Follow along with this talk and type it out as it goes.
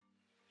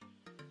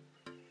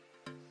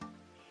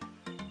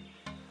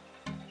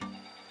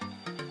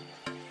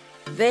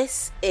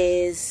This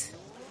is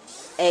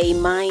A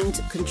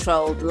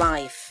Mind-Controlled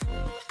Life,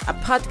 a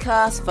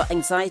podcast for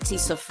anxiety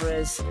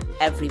sufferers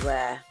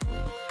everywhere.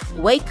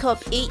 Wake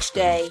up each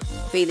day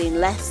feeling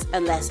less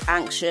and less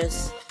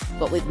anxious,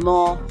 but with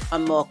more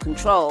and more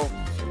control,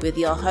 with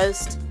your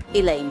host,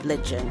 Elaine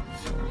Blidgeon.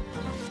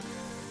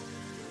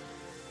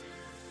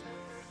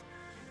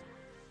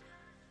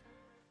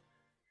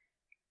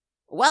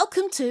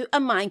 Welcome to A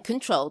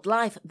Mind-Controlled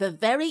Life, the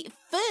very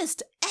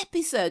first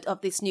episode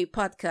of this new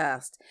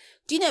podcast.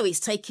 Do you know it's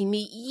taking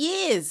me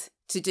years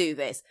to do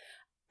this?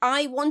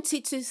 I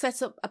wanted to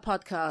set up a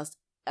podcast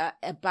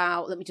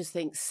about,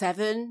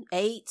 7,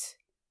 8,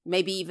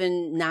 maybe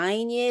even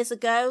 9 years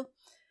ago.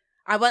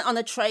 I went on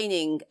a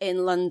training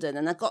in London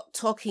and I got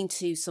talking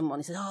to someone.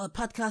 He said, the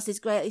podcast is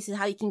great. This is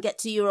how you can get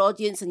to your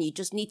audience and you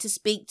just need to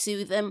speak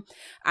to them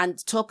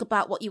and talk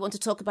about what you want to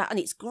talk about. And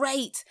it's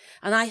great.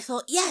 And I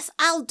thought, yes,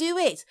 I'll do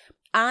it.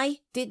 I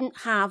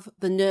didn't have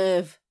the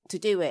nerve to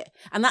do it.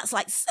 And that's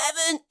like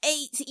 7,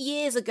 8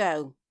 years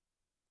ago.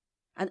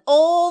 And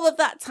all of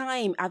that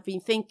time I've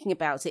been thinking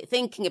about it,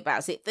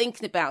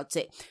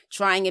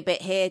 trying a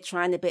bit here,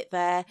 trying a bit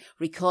there,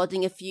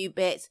 recording a few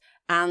bits.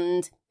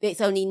 And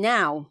it's only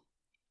now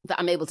that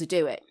I'm able to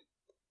do it.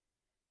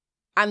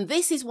 And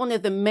this is one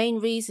of the main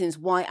reasons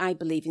why I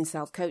believe in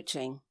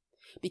self-coaching.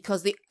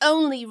 Because the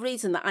only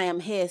reason that I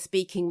am here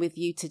speaking with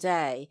you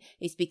today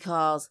is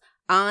because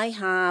I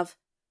have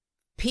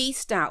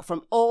pieced out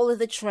from all of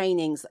the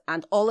trainings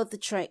and all of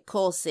the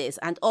courses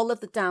and all of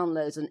the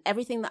downloads and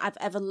everything that I've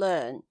ever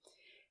learned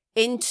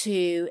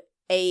into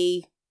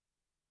a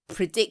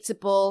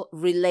predictable,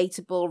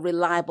 relatable,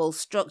 reliable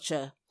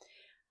structure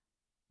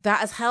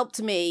that has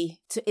helped me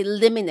to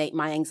eliminate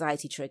my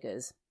anxiety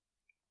triggers.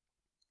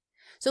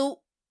 So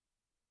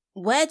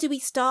where do we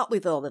start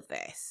with all of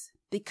this?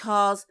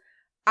 Because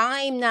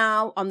I'm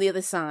now on the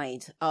other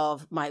side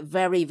of my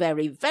very,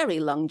 very, very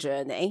long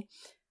journey.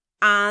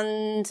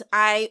 And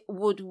I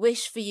would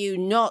wish for you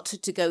not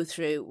to go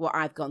through what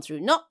I've gone through,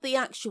 not the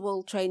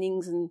actual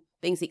trainings and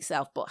things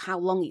itself, but how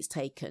long it's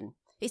taken.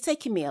 It's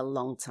taken me a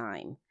long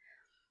time.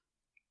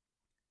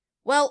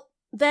 Well,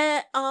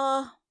 there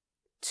are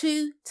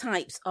two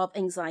types of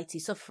anxiety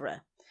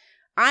sufferer.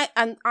 I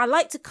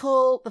like to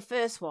call the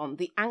first one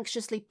the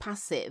anxiously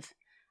passive,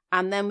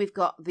 and then we've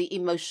got the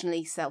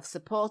emotionally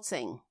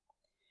self-supporting.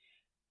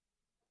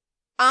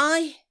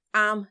 I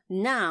am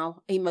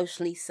now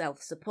emotionally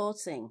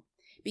self-supporting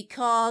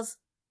because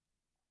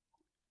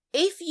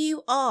if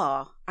you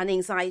are an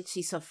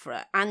anxiety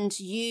sufferer and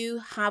you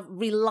have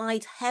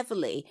relied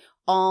heavily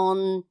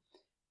on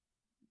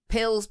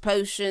pills,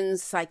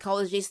 potions,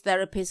 psychologists,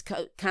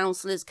 therapists,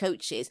 counselors,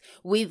 coaches,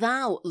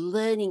 without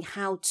learning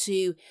how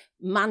to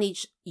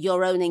manage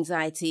your own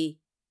anxiety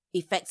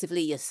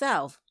effectively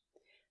yourself,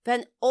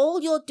 then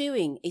all you're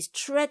doing is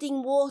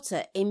treading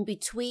water in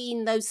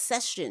between those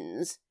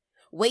sessions,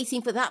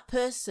 waiting for that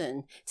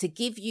person to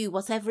give you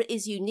whatever it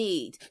is you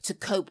need to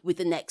cope with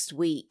the next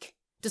week.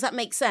 Does that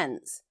make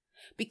sense?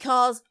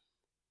 Because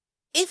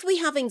if we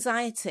have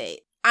anxiety,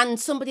 and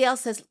somebody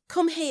else says,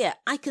 come here,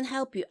 I can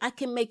help you, I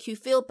can make you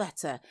feel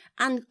better.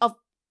 And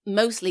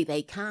mostly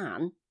they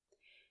can.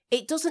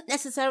 It doesn't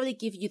necessarily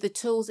give you the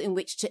tools in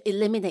which to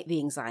eliminate the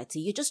anxiety.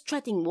 You're just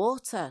treading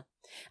water.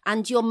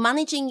 And you're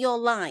managing your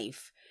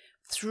life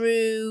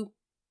through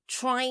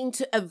trying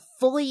to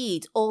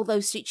avoid all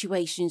those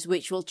situations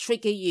which will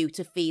trigger you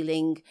to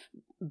feeling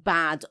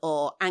bad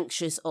or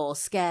anxious or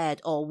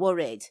scared or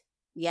worried.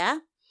 Yeah?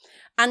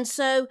 And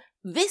so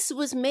this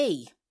was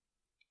me.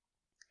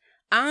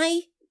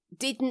 I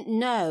didn't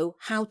know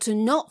how to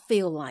not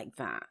feel like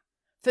that.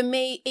 For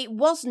me, it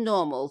was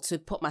normal to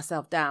put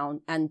myself down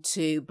and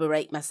to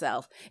berate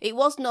myself. It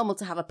was normal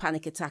to have a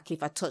panic attack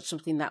if I touched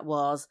something that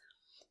was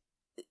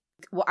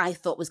what I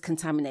thought was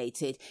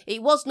contaminated.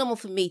 It was normal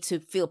for me to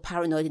feel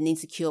paranoid and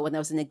insecure when I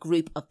was in a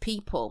group of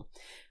people.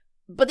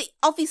 But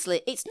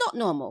obviously, it's not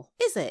normal,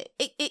 is it?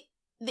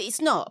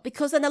 It's not,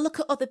 because then I look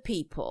at other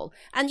people,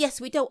 and yes,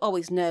 we don't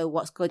always know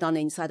what's going on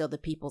inside other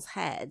people's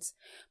heads,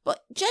 but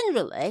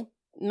generally,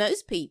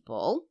 most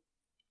people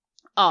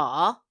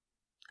are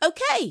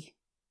okay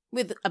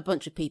with a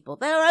bunch of people.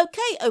 They're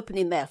okay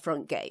opening their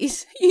front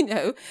gate.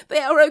 They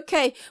are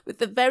okay with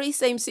the very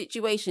same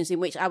situations in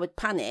which I would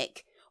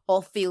panic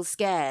or feel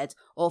scared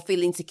or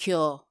feel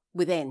insecure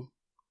within.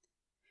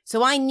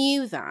 So I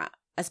knew that,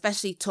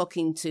 especially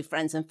talking to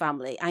friends and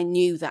family, I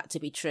knew that to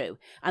be true,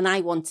 and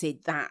I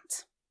wanted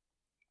that.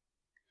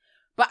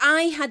 But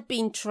I had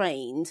been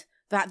trained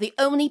that the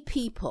only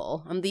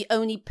people and the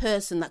only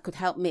person that could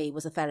help me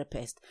was a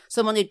therapist,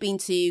 someone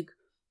who'd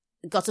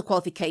got a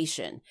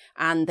qualification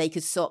and they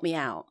could sort me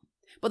out.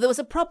 But there was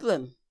a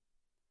problem.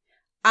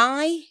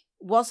 I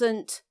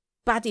wasn't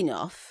bad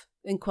enough,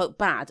 in quote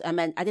bad, I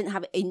meant I didn't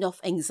have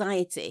enough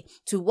anxiety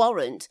to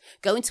warrant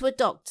going to a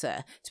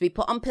doctor to be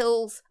put on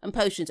pills and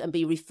potions and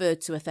be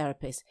referred to a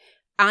therapist.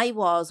 I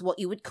was what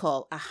you would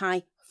call a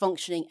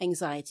high-functioning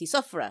anxiety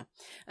sufferer.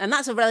 And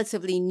that's a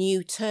relatively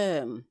new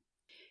term.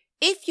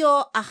 If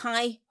you're a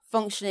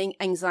high-functioning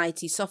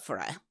anxiety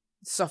sufferer,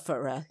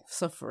 sufferer.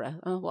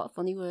 Oh, what a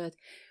funny word.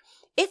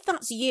 If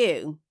that's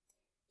you,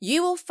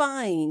 you will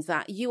find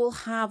that you will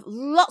have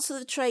lots of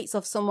the traits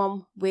of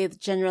someone with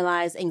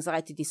generalized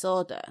anxiety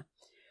disorder.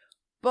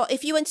 But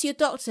if you went to your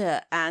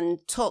doctor and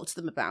talked to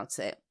them about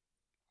it,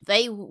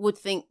 they would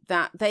think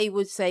that they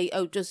would say,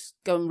 oh, just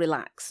go and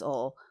relax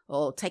or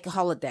take a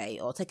holiday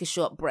or take a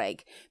short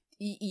break.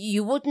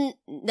 You wouldn't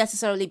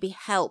necessarily be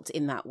helped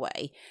in that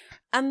way.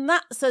 And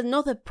that's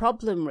another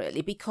problem,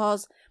 really,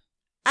 because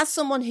as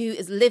someone who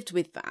has lived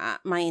with that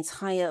my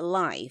entire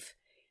life,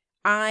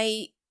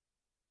 I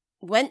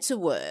went to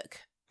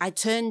work, I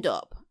turned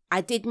up,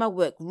 I did my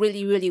work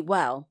really, really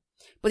well.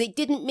 But it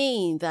didn't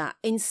mean that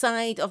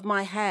inside of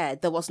my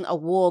head there wasn't a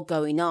war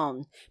going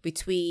on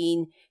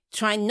between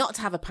trying not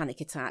to have a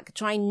panic attack,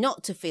 trying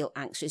not to feel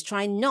anxious,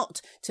 trying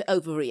not to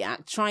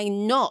overreact,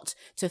 trying not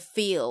to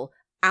feel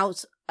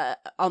out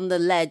on the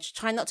ledge,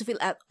 trying not to feel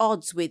at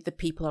odds with the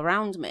people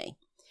around me.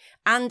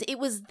 And it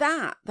was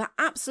that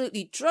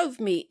absolutely drove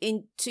me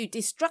into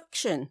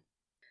distraction.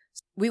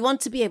 We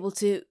want to be able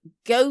to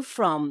go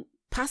from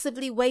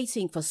passively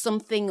waiting for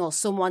something or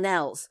someone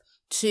else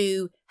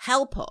to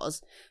help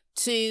us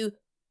to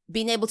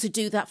being able to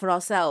do that for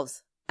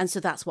ourselves. And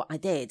so that's what I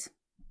did.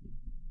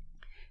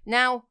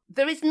 Now,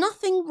 there is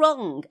nothing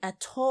wrong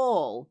at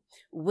all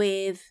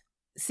with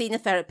seeing a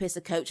therapist,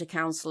 a coach, a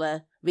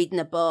counsellor, reading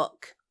a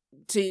book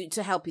to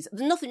help you.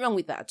 There's nothing wrong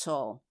with that at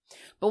all.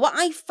 But what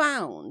I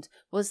found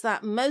was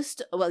that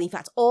in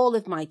fact, all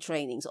of my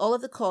trainings, all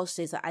of the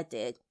courses that I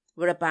did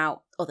were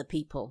about other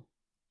people.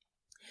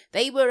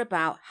 They were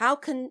about how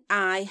can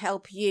I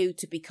help you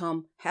to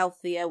become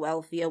healthier,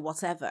 wealthier,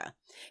 whatever.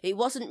 It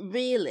wasn't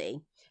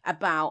really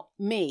about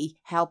me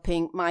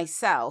helping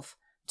myself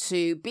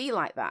to be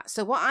like that.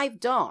 So what I've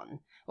done,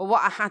 or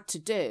what I had to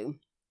do,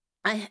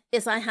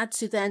 is I had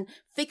to then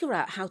figure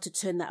out how to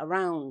turn that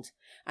around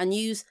and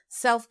use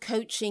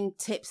self-coaching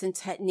tips and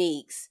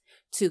techniques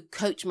to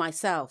coach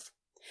myself.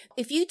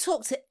 If you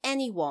talk to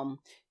anyone,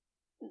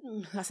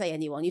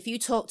 if you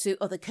talk to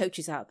other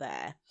coaches out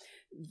there,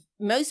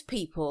 most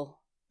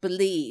people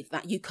believe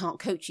that you can't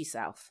coach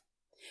yourself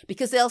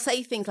because they'll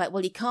say things like,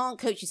 well, you can't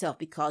coach yourself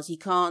because you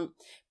can't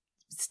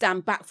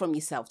stand back from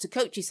yourself to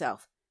coach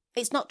yourself.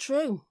 It's not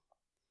true.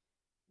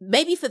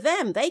 Maybe for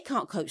them, they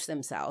can't coach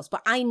themselves,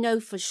 but I know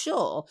for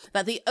sure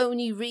that the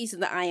only reason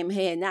that I am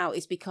here now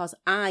is because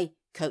I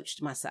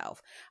coached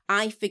myself.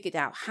 I figured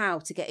out how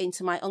to get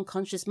into my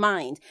unconscious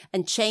mind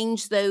and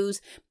change those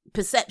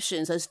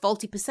perceptions, those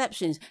faulty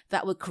perceptions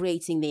that were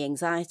creating the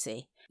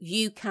anxiety.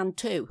 You can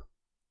too.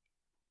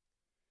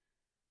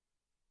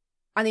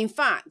 And in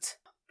fact,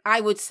 I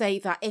would say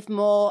that if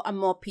more and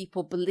more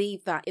people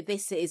believe that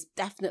this is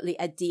definitely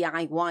a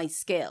DIY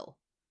skill,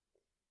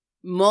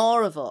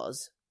 more of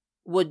us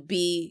would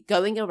be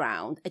going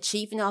around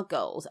achieving our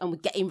goals and we're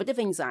getting rid of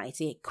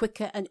anxiety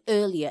quicker and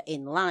earlier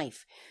in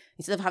life.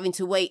 Instead of having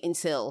to wait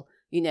until,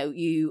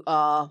 you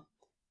are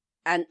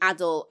an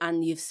adult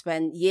and you've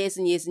spent years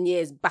and years and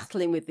years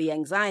battling with the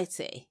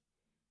anxiety,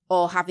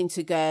 or having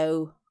to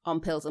go on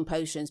pills and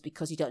potions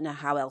because you don't know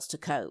how else to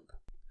cope.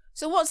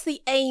 So what's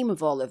the aim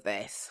of all of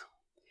this?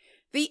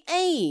 The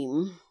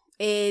aim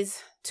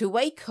is to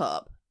wake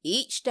up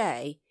each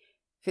day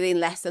feeling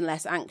less and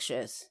less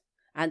anxious,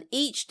 and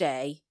each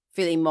day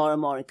feeling more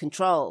and more in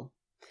control.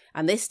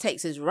 And this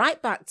takes us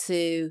right back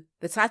to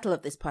the title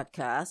of this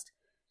podcast,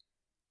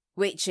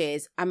 which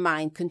is A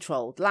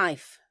Mind-Controlled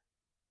Life,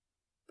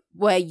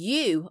 where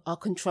you are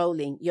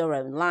controlling your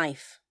own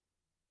life.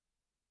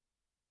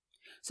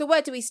 So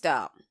where do we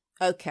start?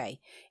 Okay,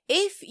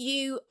 if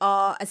you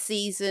are a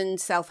seasoned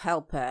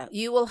self-helper,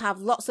 you will have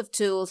lots of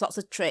tools, lots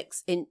of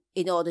tricks in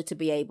order to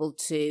be able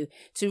to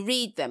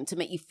read them, to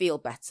make you feel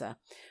better.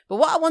 But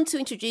what I want to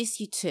introduce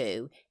you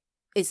to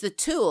is the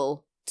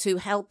tool to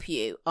help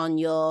you on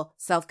your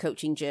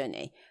self-coaching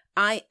journey.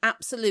 I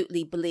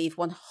absolutely believe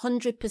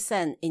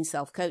 100% in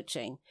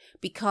self-coaching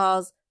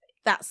because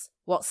that's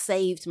what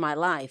saved my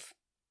life.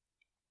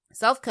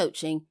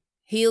 Self-coaching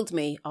healed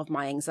me of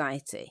my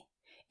anxiety.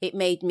 It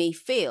made me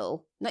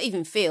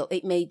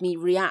it made me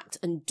react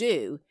and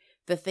do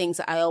the things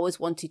that I always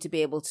wanted to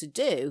be able to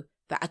do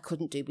that I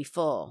couldn't do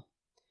before.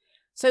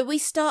 So we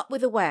start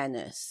with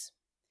awareness.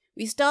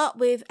 We start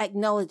with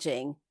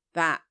acknowledging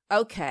that,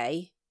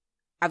 okay,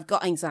 I've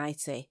got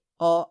anxiety,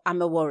 or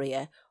I'm a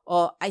worrier,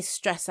 or I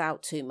stress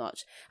out too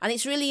much. And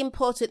it's really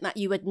important that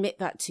you admit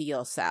that to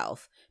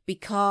yourself,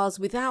 because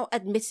without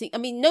admitting,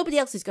 nobody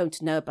else is going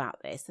to know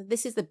about this.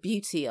 This is the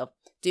beauty of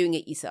doing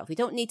it yourself. You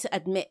don't need to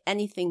admit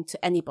anything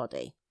to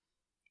anybody.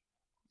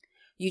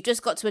 You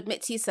just got to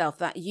admit to yourself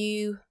that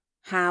you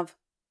have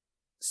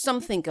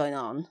something going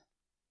on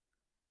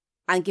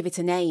and give it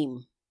a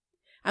name.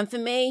 And for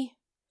me,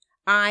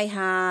 I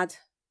had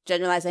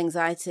generalized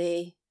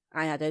anxiety,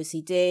 I had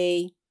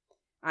OCD,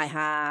 I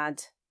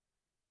had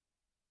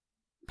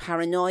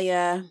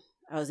paranoia,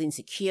 I was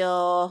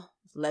insecure,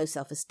 low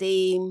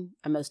self-esteem.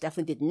 I most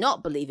definitely did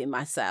not believe in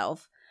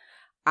myself.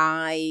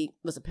 I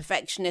was a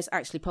perfectionist,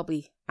 actually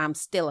probably am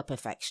still a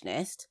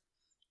perfectionist.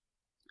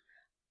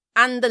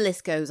 And the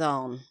list goes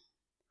on.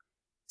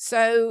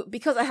 So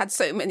because I had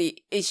so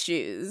many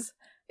issues,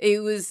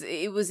 it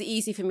was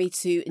easy for me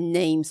to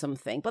name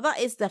something. But that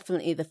is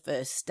definitely the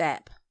first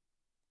step.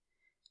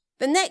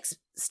 The next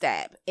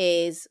step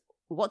is,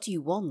 what do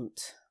you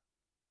want?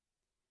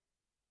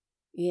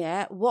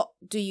 Yeah, what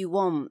do you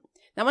want?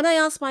 Now, when I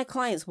ask my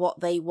clients what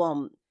they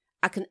want,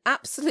 I can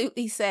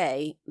absolutely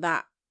say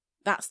that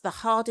that's the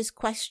hardest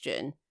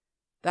question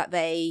that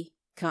they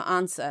can't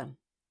answer.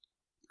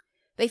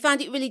 They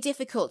find it really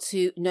difficult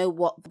to know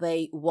what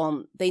they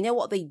want. They know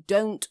what they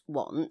don't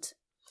want,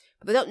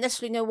 but they don't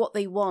necessarily know what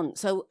they want.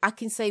 So I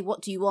can say,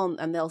 what do you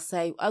want? And they'll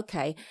say,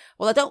 okay,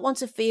 well, I don't want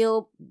to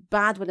feel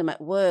bad when I'm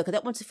at work. I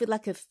don't want to feel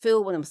like a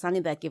fool when I'm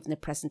standing there giving a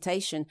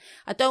presentation.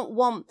 I don't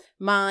want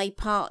my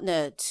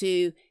partner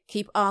to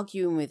keep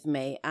arguing with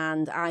me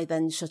and I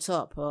then shut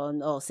up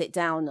or sit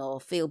down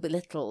or feel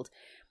belittled.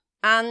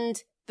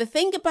 And the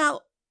thing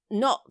about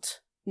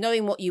not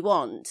knowing what you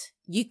want,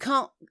 you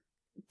can't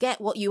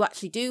get what you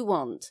actually do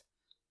want.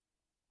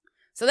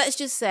 So let's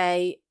just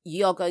say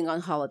you're going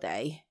on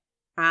holiday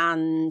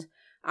and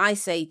I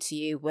say to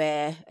you,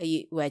 where do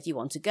you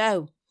want to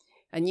go?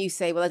 And you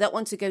say, well, I don't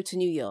want to go to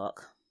New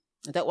York.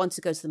 I don't want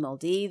to go to the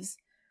Maldives.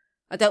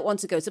 I don't want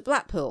to go to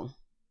Blackpool.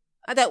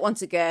 I don't want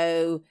to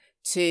go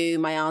to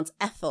my Aunt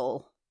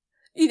Ethel.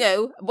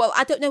 Well,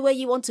 I don't know where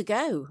you want to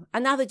go,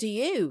 and neither do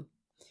you.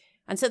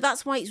 And so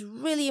that's why it's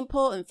really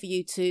important for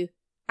you to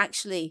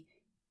actually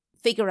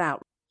figure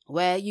out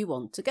where you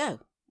want to go.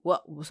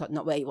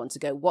 Not where you want to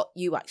go, what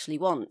you actually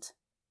want.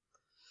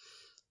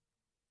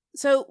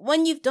 So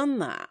when you've done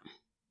that,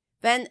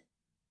 then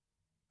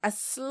a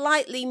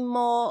slightly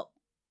more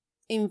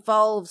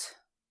involved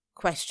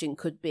question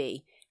could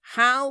be,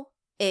 how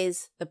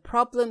is the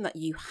problem that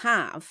you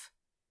have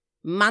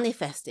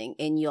manifesting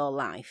in your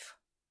life?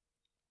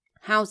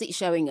 How's it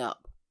showing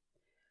up?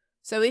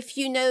 So if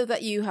you know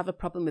that you have a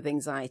problem with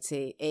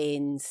anxiety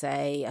in,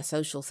 say, a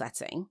social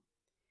setting,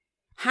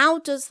 how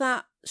does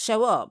that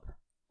show up?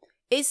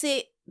 Is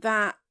it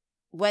that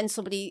when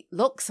somebody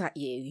looks at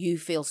you, you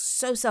feel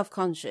so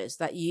self-conscious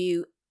that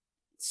you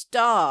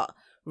start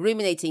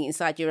ruminating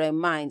inside your own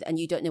mind and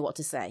you don't know what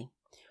to say?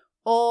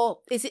 Or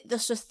is it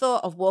just a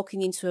thought of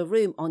walking into a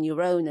room on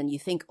your own and you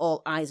think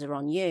all eyes are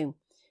on you?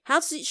 How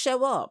does it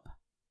show up?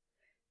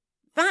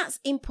 That's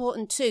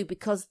important too,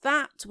 because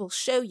that will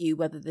show you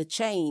whether the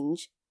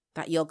change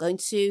that you're going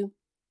to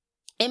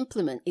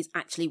implement is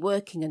actually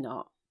working or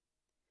not.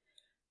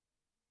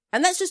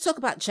 And let's just talk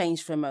about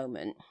change for a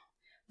moment.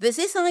 There's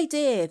this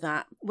idea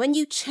that when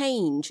you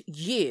change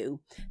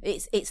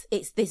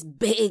it's this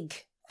big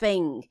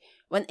thing,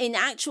 when in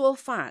actual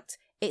fact,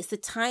 it's the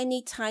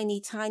tiny,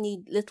 tiny,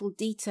 tiny little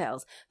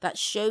details that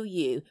show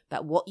you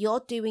that what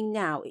you're doing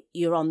now,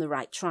 you're on the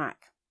right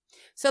track.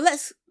 So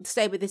let's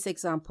stay with this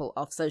example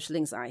of social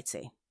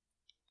anxiety.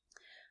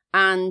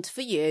 And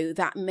for you,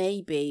 that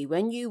may be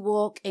when you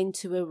walk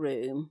into a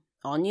room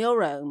on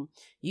your own,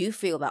 you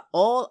feel that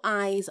all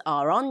eyes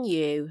are on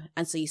you,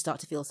 and so you start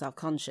to feel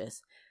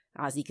self-conscious.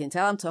 As you can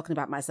tell, I'm talking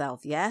about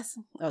myself, yes?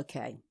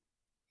 Okay.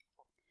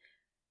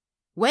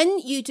 When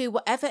you do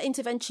whatever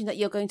intervention that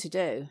you're going to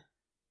do,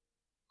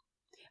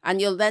 and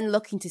you're then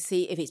looking to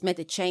see if it's made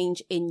a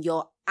change in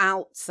your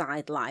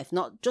outside life,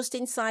 not just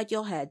inside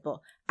your head, but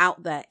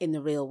out there in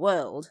the real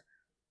world,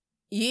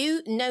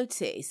 you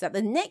notice that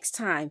the next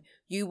time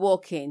you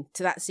walk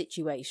into that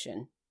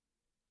situation,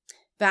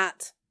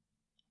 that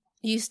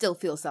you still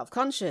feel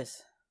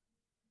self-conscious.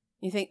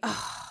 You think,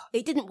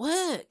 it didn't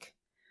work.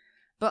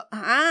 But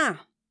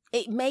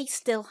it may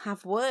still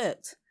have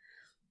worked.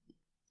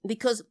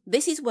 Because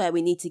this is where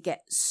we need to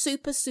get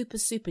super, super,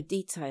 super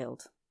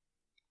detailed.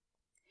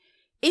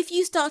 If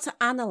you start to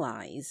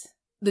analyse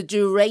the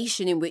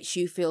duration in which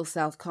you feel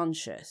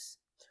self-conscious,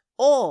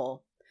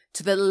 or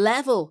to the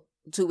level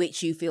to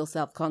which you feel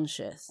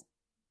self-conscious,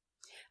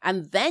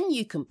 and then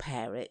you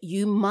compare it,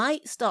 you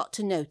might start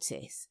to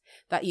notice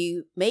that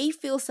you may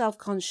feel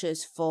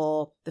self-conscious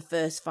for the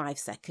first 5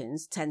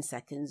 seconds, 10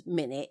 seconds,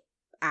 minute,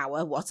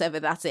 hour, whatever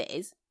that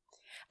is,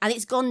 and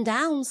it's gone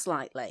down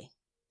slightly.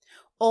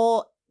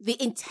 Or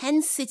the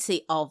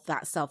intensity of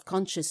that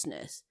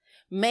self-consciousness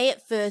may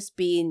at first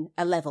be in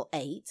a level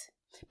 8,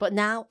 but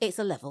now it's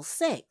a level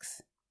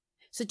 6.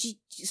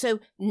 So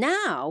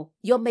now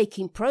you're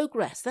making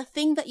progress. The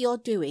thing that you're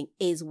doing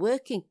is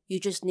working. You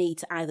just need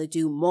to either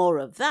do more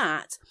of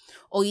that,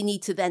 or you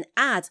need to then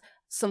add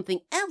something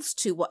else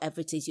to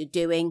whatever it is you're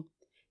doing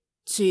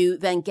to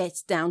then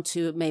get down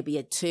to maybe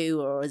a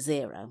 2 or a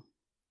 0.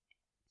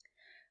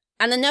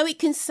 And I know it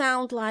can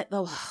sound like,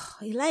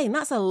 Elaine,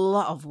 that's a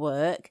lot of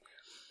work.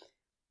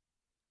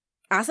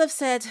 As I've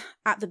said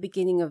at the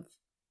beginning of,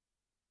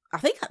 I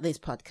think at this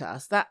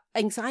podcast, that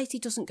anxiety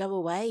doesn't go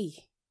away.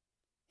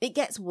 It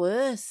gets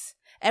worse.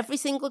 Every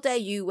single day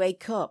you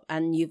wake up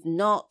and you've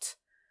not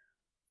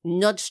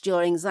nudged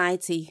your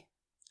anxiety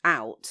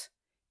out,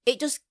 it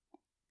just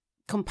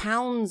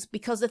compounds,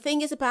 because the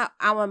thing is about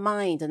our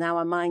mind and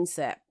our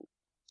mindset.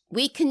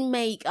 We can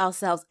make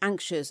ourselves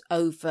anxious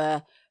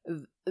over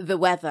the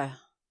weather.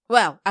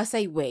 Well, I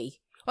say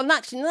we. Well,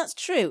 actually, that's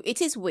true.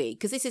 It is weird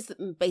because this is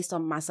based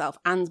on myself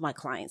and my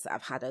clients that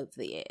I've had over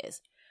the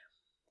years.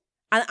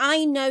 And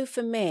I know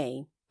for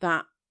me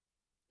that,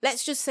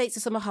 let's just say it's the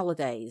summer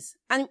holidays,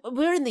 and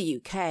we're in the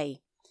UK.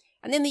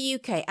 And in the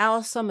UK,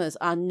 our summers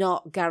are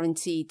not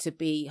guaranteed to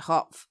be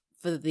hot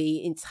for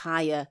the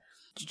entire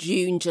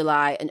June,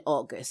 July and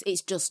August.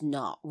 It's just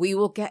not. We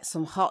will get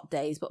some hot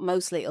days, but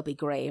mostly it'll be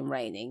grey and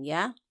raining,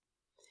 yeah?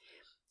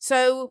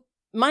 So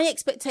my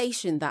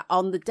expectation that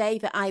on the day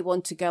that I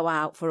want to go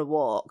out for a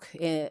walk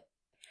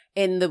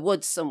in the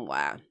woods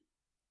somewhere,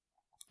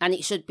 and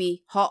it should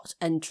be hot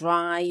and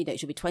dry, it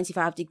should be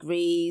 25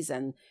 degrees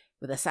and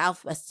with a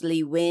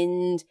southwesterly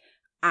wind,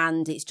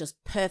 and it's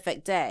just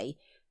perfect day,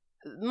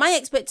 my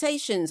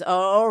expectations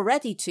are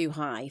already too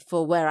high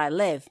for where I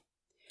live.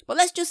 But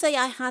let's just say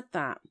I had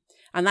that,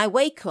 and I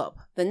wake up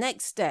the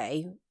next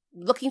day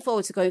looking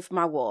forward to going for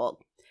my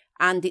walk,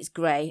 and it's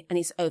grey and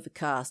it's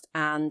overcast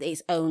and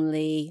it's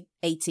only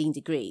 18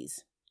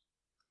 degrees.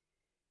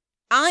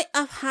 I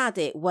have had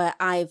it where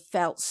I've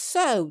felt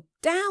so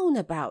down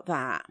about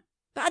that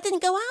I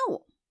didn't go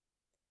out.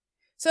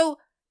 So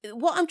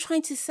what I'm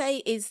trying to say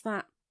is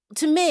that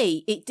to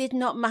me, it did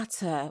not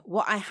matter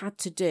what I had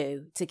to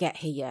do to get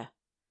here.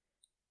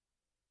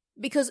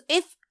 Because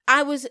if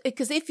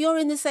you're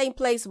in the same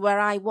place where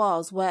I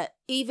was, where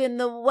even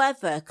the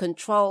weather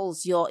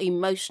controls your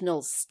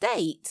emotional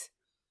state,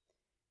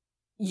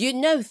 you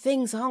know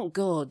things aren't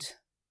good.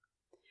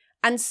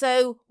 And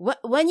so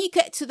when you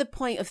get to the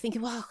point of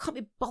thinking, well, I can't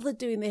be bothered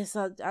doing this,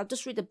 I'll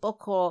just read a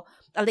book or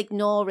I'll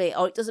ignore it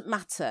or it doesn't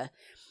matter,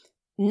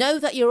 know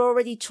that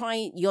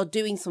you're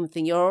doing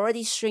something, you're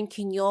already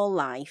shrinking your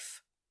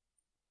life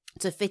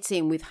to fit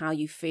in with how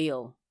you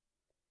feel.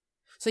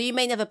 So you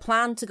may never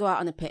plan to go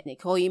out on a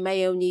picnic, or you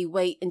may only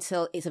wait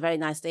until it's a very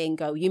nice day and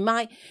go.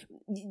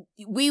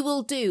 We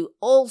will do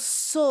all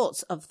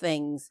sorts of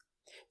things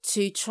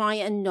to try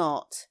and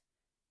not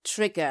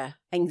trigger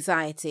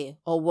anxiety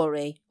or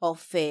worry or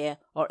fear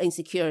or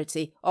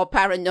insecurity or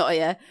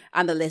paranoia,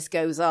 and the list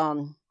goes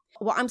on.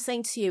 What I'm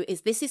saying to you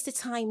is this is the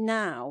time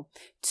now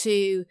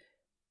to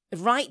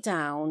write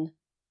down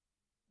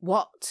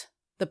what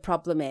the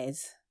problem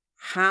is,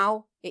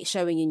 how it's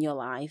showing in your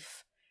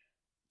life,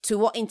 to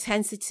what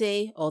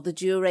intensity or the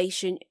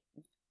duration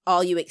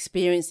are you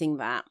experiencing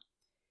that.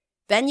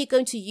 Then you're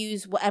going to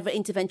use whatever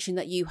intervention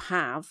that you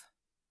have,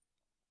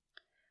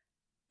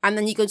 and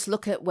then you're going to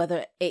look at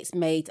whether it's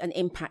made an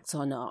impact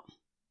or not.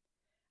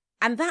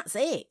 And that's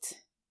it.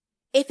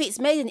 If it's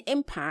made an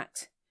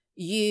impact,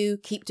 you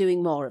keep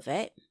doing more of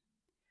it.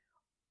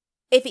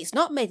 If it's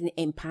not made an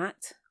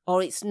impact,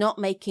 or it's not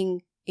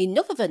making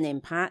enough of an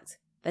impact,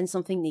 then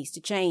something needs to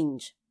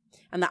change.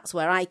 And that's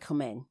where I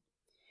come in.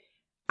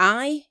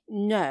 I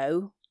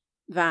know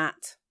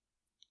that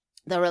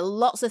there are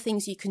lots of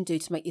things you can do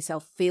to make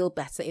yourself feel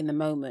better in the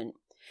moment.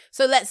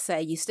 So let's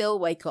say you still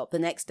wake up the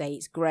next day,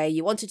 it's grey,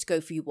 you wanted to go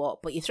for your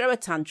walk, but you throw a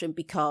tantrum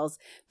because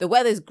the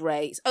weather's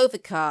grey, it's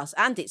overcast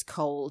and it's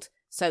cold,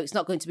 so it's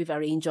not going to be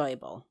very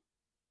enjoyable.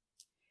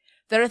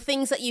 There are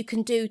things that you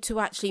can do to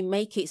actually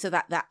make it so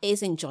that that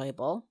is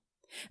enjoyable.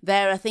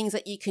 There are things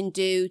that you can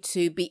do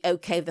to be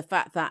okay with the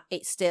fact that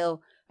it's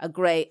still a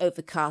grey,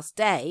 overcast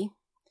day.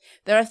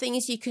 There are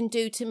things you can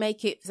do to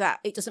make it that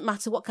it doesn't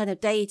matter what kind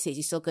of day it is,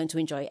 you're still going to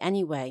enjoy it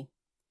anyway.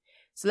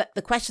 So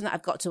the question that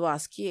I've got to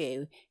ask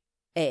you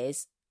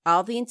is,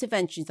 are the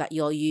interventions that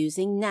you're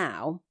using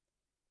now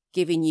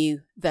giving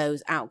you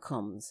those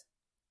outcomes?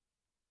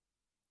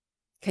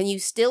 Can you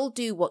still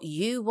do what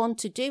you want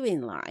to do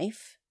in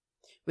life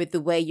with the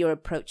way you're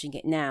approaching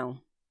it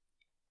now?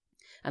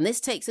 And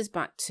this takes us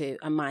back to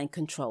a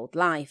mind-controlled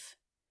life.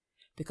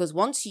 Because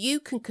once you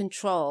can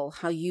control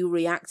how you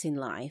react in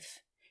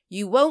life,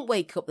 you won't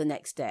wake up the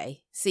next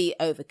day, see it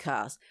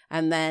overcast,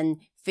 and then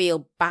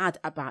feel bad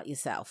about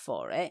yourself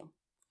for it.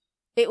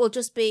 It will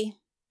just be,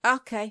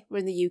 okay, we're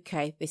in the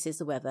UK, this is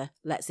the weather,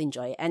 let's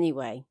enjoy it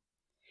anyway.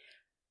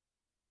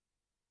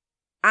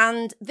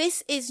 And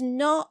this is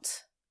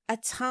not a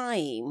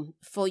time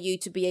for you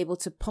to be able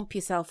to pump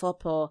yourself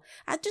up, or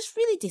I just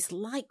really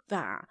dislike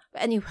that.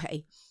 But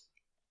anyway,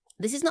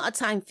 this is not a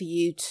time for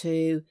you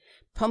to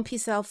pump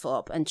yourself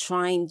up and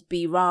try and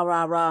be rah,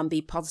 rah, rah and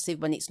be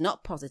positive when it's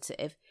not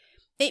positive.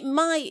 It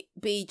might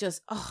be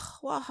just, oh,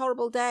 what a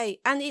horrible day.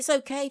 And it's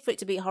okay for it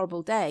to be a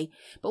horrible day.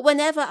 But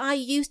whenever I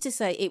used to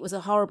say it was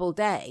a horrible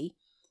day,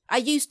 I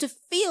used to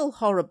feel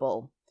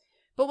horrible.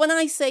 But when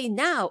I say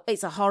now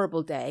it's a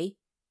horrible day,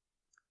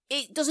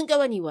 it doesn't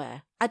go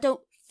anywhere. I don't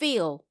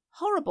feel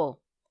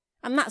horrible.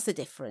 And that's the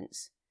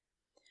difference.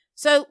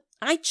 So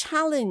I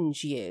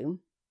challenge you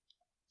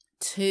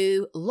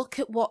to look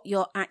at what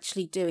you're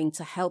actually doing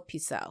to help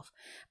yourself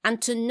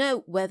and to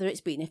note whether it's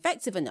been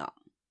effective or not.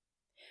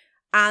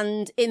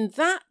 And in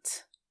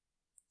that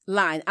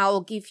line, I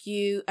will give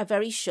you a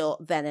very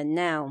short then and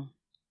now.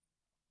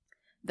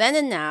 Then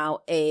and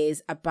now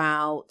is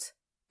about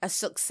a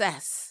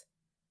success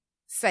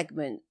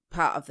segment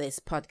part of this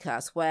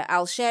podcast where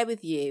I'll share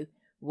with you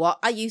what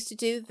I used to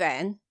do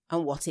then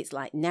and what it's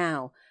like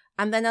now.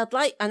 And then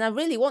I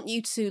really want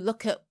you to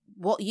look at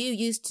what you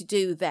used to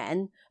do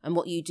then and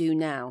what you do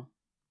now.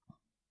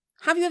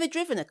 Have you ever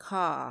driven a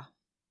car?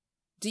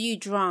 Do you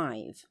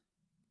drive?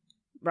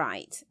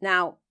 Right.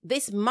 Now,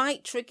 this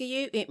might trigger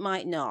you, it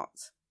might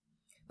not.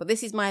 But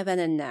this is my then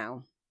and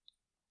now.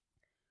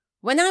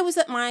 When I was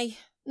at my,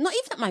 not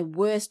even at my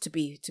worst, to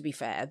be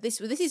fair, this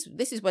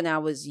is when I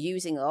was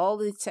using all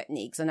the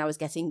techniques and I was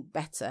getting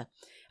better.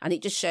 And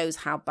it just shows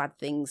how bad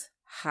things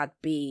had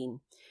been.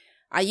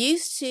 I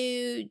used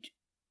to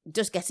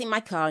just get in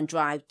my car and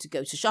drive to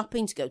go to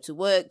shopping, to go to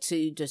work,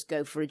 to just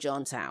go for a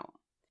jaunt out.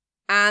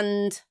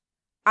 And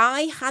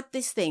I had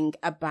this thing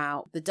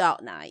about the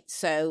dark night.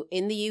 So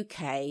in the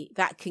UK,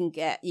 that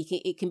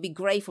it can be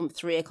grey from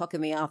 3 o'clock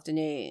in the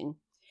afternoon,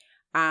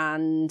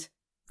 and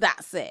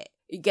that's it.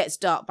 It gets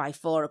dark by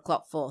 4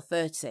 o'clock,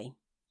 4:30.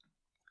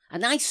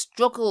 And I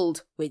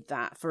struggled with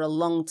that for a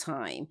long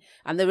time.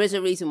 And there is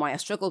a reason why I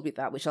struggled with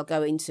that, which I'll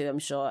go into, I'm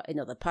sure, in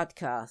other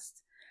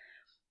podcasts.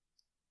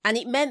 And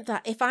it meant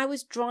that if I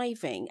was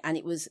driving and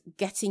it was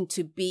getting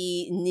to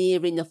be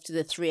near enough to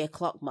the 3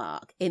 o'clock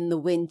mark in the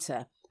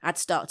winter, I'd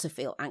start to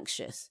feel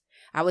anxious.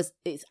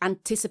 It's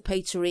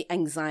anticipatory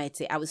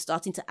anxiety. I was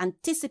starting to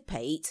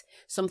anticipate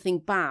something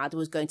bad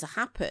was going to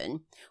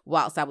happen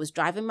whilst I was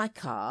driving my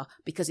car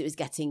because it was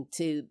getting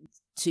to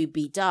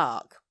be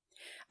dark.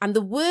 And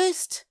the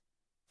worst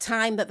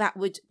time that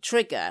would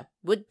trigger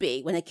would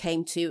be when it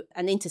came to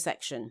an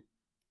intersection.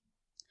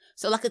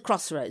 So like a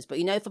crossroads, but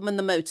from on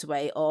the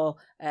motorway or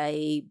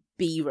a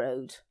B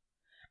road,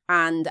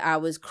 and I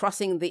was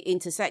crossing the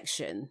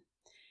intersection,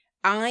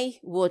 I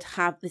would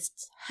have this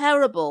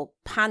terrible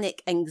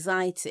panic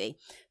anxiety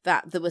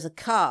that there was a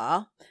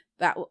car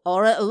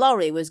or a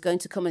lorry was going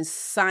to come and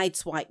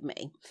sideswipe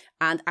me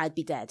and I'd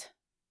be dead.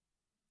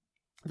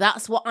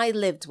 That's what I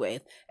lived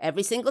with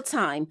every single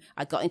time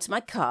I got into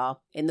my car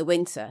in the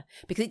winter,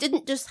 because it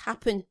didn't just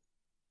happen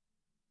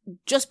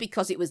just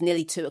because it was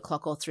nearly 2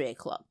 o'clock or 3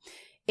 o'clock.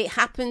 It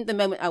happened the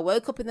moment I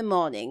woke up in the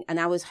morning, and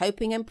I was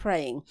hoping and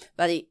praying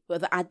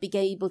that I'd be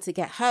able to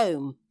get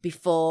home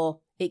before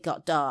it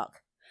got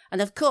dark.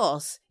 And of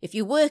course, if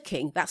you're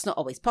working, that's not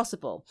always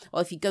possible.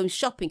 Or if you're going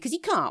shopping, because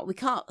we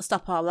can't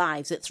stop our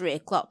lives at 3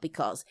 o'clock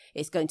because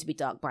it's going to be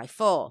dark by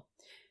 4.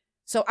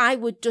 So I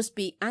would just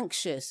be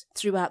anxious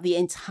throughout the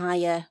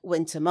entire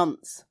winter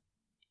months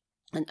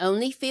and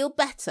only feel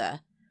better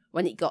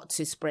when it got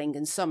to spring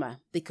and summer,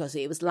 because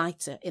it was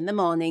lighter in the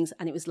mornings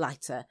and it was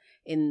lighter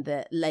in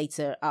the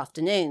later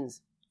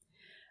afternoons.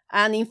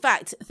 And in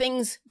fact,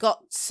 things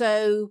got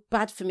so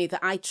bad for me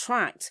that I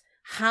tracked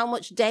how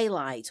much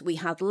daylight we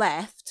had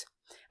left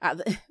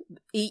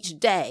each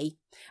day.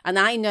 And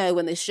I know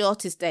when the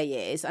shortest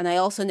day is, and I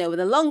also know when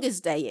the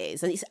longest day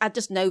is. And I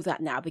just know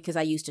that now because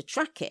I used to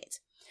track it.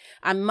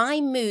 And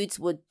my moods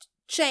would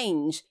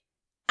change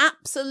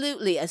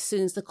absolutely as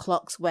soon as the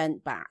clocks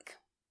went back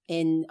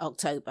in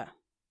October.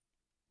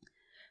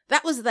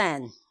 That was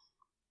then.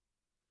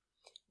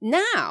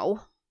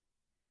 Now,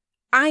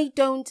 I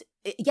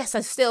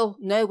still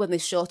know when the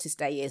shortest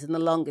day is and the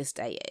longest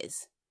day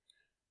is.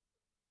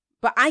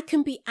 But I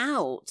can be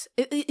out.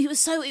 It was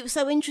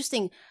so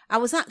interesting. I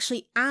was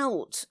actually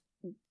out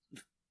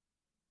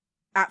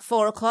at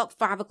 4 o'clock,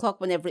 5 o'clock,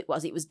 whenever it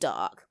was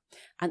dark.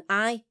 And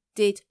I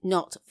did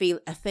not feel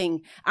a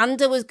thing.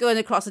 And I was going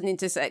across an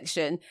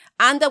intersection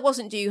and I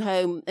wasn't due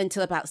home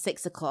until about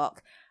 6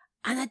 o'clock.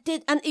 And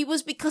it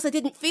was because I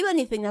didn't feel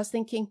anything. I was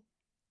thinking,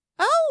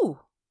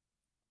 oh,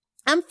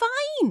 I'm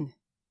fine.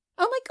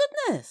 Oh my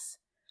goodness.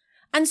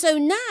 And so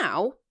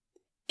now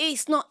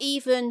it's not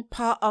even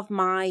part of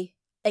my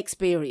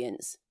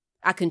experience.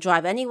 I can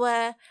drive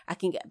anywhere. I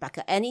can get back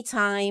at any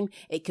time.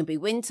 It can be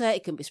winter.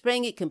 It can be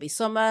spring. It can be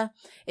summer.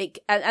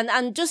 And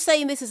I'm just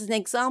saying this as an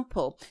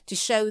example to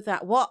show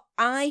that what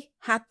I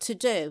had to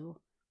do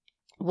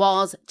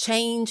was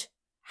change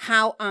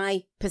how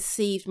I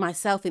perceived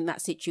myself in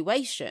that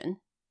situation.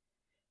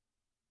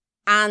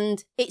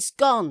 And it's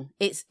gone.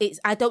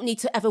 I don't need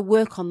to ever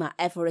work on that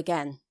ever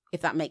again,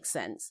 if that makes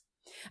sense.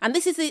 And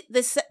this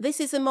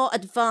is a more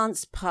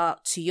advanced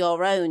part to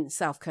your own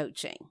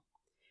self-coaching.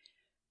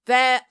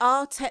 There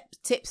are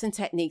tips and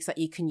techniques that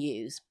you can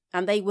use,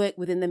 and they work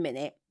within the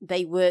minute.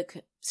 They work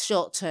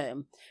short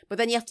term, but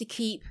then you have to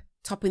keep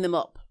topping them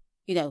up,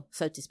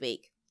 so to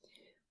speak.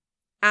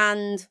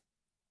 And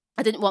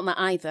I didn't want that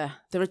either.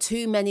 There are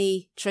too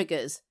many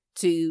triggers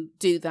to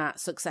do that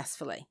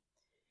successfully.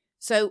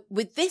 So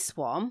with this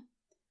one,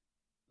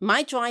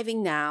 my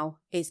driving now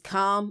is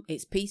calm,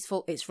 it's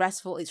peaceful, it's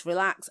restful, it's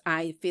relaxed.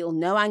 I feel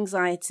no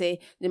anxiety,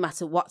 no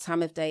matter what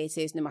time of day it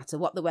is, no matter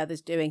what the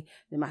weather's doing,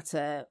 no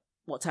matter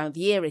what time of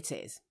year it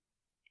is.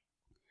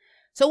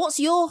 So what's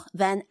your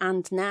then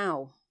and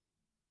now?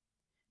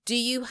 Do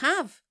you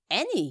have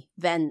any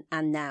then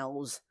and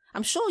nows?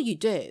 I'm sure you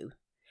do.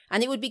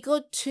 And it would be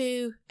good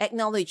to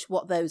acknowledge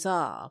what those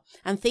are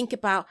and think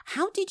about,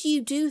 how did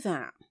you do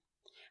that?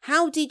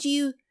 How did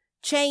you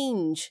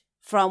change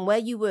from where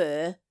you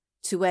were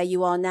to where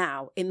you are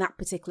now in that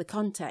particular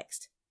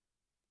context?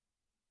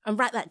 And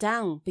write that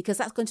down, because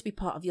that's going to be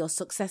part of your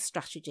success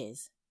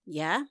strategies.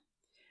 Yeah?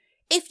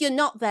 if you're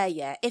not there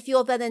yet, if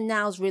your then and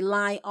nows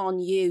rely on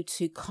you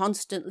to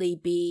constantly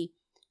be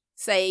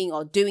saying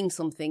or doing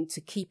something to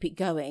keep it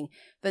going,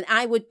 then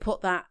I would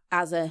put that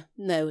as a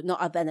no,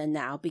 not a then and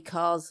now,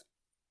 because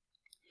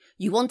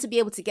you want to be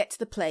able to get to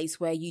the place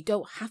where you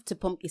don't have to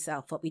pump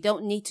yourself up. You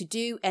don't need to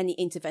do any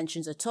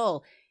interventions at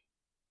all.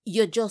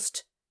 You're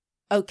just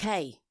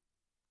okay.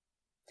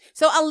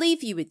 So I'll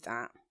leave you with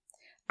that,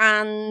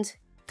 and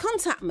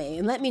contact me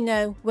and let me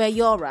know where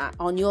you're at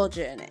on your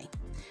journey.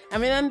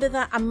 And remember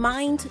that a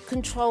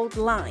mind-controlled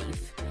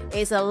life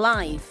is a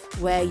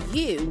life where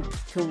you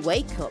can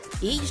wake up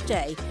each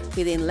day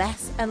feeling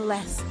less and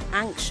less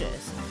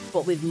anxious,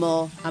 but with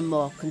more and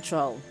more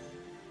control.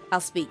 I'll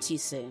speak to you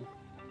soon.